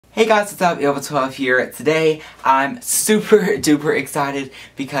Hey guys, what's up? Elva12 here. Today I'm super duper excited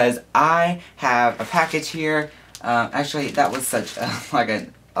because I have a package here. Actually, that was such a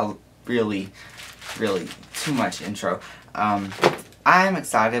really too much intro. I am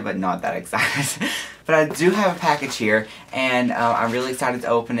excited, but not that excited. But I do have a package here, and I'm really excited to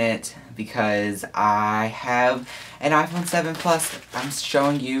open it because I have an iPhone 7 Plus. I'm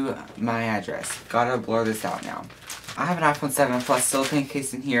showing you my address. Gotta blur this out now. I have an iPhone 7 Plus silicone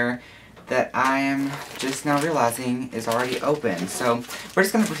case in here that I am just now realizing is already open. So we're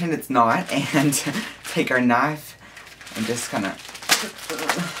just going to pretend it's not and take our knife and just kind of,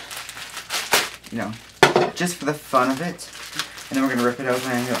 you know, just for the fun of it. And then we're going to rip it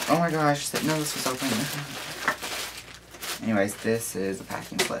open and go, oh my gosh, no, this was open. Anyways, this is a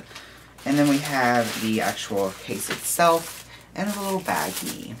packing slip. And then we have the actual case itself and a little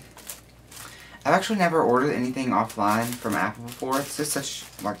baggie. I've actually never ordered anything offline from Apple before. It's just such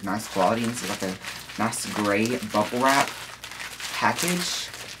nice quality, and this is like a nice gray bubble wrap package,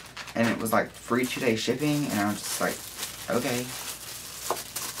 and it was free 2-day shipping, and I was just like, okay.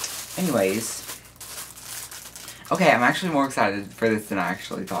 Anyways, okay, I'm actually more excited for this than I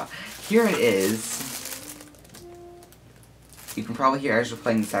actually thought. Here it is. You can probably hear Ezra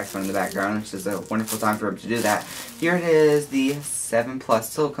playing the saxophone in the background, which is a wonderful time for him to do that. Here it is, the 7 Plus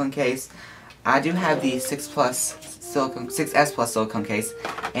silicone case. I do have the 6S Plus silicone case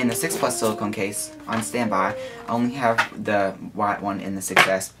and the 6 Plus silicone case on standby. I only have the white one in the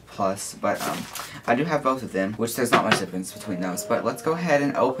 6S Plus, but I do have both of them, which there's not much difference between those. But let's go ahead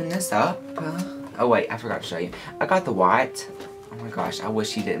and open this up. Oh wait, I forgot to show you. I got the white. Oh my gosh, I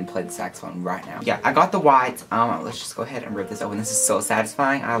wish he didn't play the saxophone right now. Yeah, I got the white. Let's just go ahead and rip this open. This is so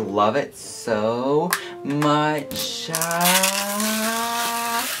satisfying. I love it so much.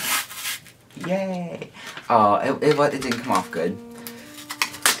 Yay! Oh, it didn't come off good.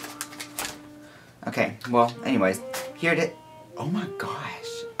 Okay, well, anyways, here it is. Oh my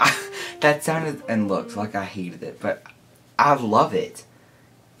gosh. That sounded and looked like I hated it, but I love it.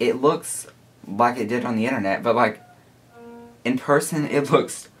 It looks like it did on the internet, but in person it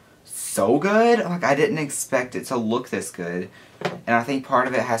looks so good. I didn't expect it to look this good. And I think part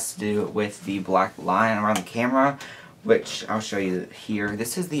of it has to do with the black line around the camera, which I'll show you here.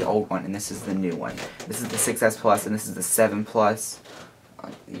 This is the old one, and this is the new one. This is the 6S Plus, and this is the 7 Plus.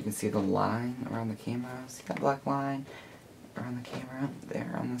 You can see the line around the camera. See that black line around the camera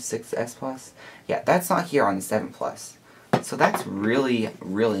there on the 6S Plus? Yeah, that's not here on the 7 Plus. So that's really,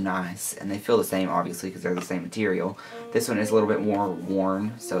 really nice. And they feel the same, obviously, because they're the same material. This one is a little bit more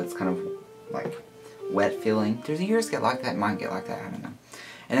worn, so it's kind of wet feeling. Do yours get like that? Mine get like that. I don't know.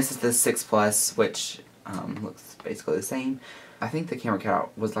 And this is the 6 Plus, which looks basically the same. I think the camera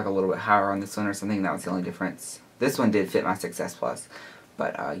cutout was a little bit higher on this one or something. That was the only difference. This one did fit my 6S Plus.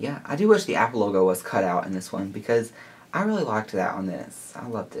 But yeah, I do wish the Apple logo was cut out in this one because I really liked that on this. I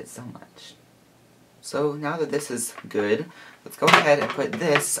loved it so much. So now that this is good, let's go ahead and put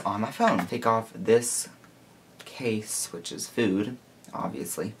this on my phone. Take off this case, which is food,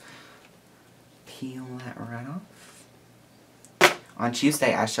 obviously. Peel that right off. On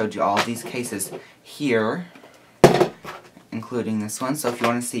Tuesday, I showed you all of these cases here, including this one. So if you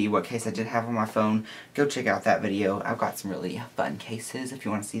want to see what case I did have on my phone, go check out that video. I've got some really fun cases if you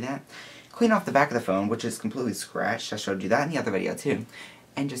want to see that. Clean off the back of the phone, which is completely scratched. I showed you that in the other video too.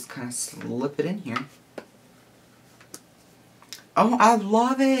 And just kind of slip it in here. Oh, I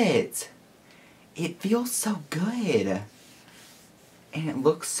love it! It feels so good. And it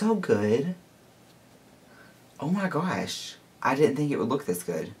looks so good. Oh my gosh. I didn't think it would look this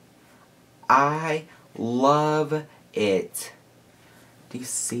good. I love it. Do you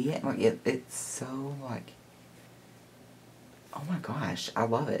see it? It's so oh my gosh, I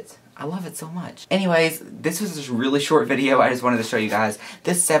love it. I love it so much. Anyways, this was just a really short video. I just wanted to show you guys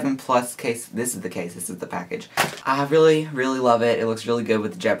this 7 Plus case. This is the case. This is the package. I really, really love it. It looks really good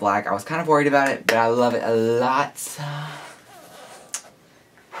with the jet black. I was kind of worried about it, but I love it a lot.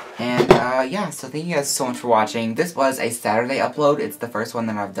 And yeah, so thank you guys so much for watching. This was a Saturday upload. It's the first one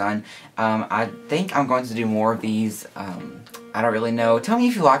that I've done. I think I'm going to do more of these. I don't really know. Tell me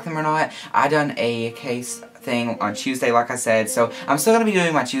if you like them or not. I done a case thing on Tuesday, like I said, so I'm still going to be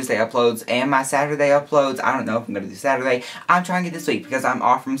doing my Tuesday uploads and my Saturday uploads. I don't know if I'm going to do Saturday. I'm trying to get this week because I'm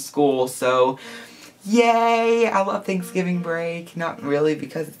off from school, so yay! I love Thanksgiving break. Not really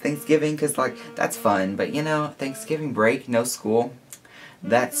because it's Thanksgiving, because that's fun, but you know, Thanksgiving break, no school.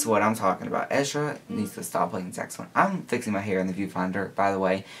 That's what I'm talking about. Ezra needs to stop playing saxophone. I'm fixing my hair in the viewfinder, by the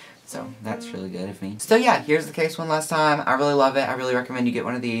way. So that's really good of me. So yeah, here's the case one last time. I really love it. I really recommend you get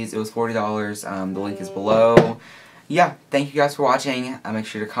one of these. It was $40. The link is below. yeah, thank you guys for watching. Make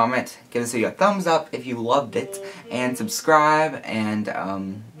sure to comment, give this video a thumbs up if you loved it, and subscribe, and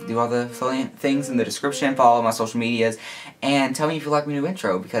do all the things in the description, follow my social medias, and tell me if you like my new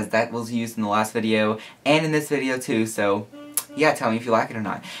intro, because that was used in the last video, and in this video too, so yeah, tell me if you like it or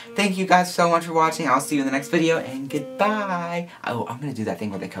not. Thank you guys so much for watching. I'll see you in the next video, and goodbye. Oh, I'm gonna do that thing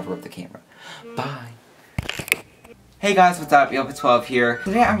where they cover up the camera. Bye. Hey guys, what's up? Yelp12 here.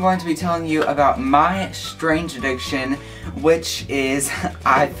 Today I'm going to be telling you about my strange addiction, which is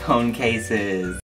iPhone cases.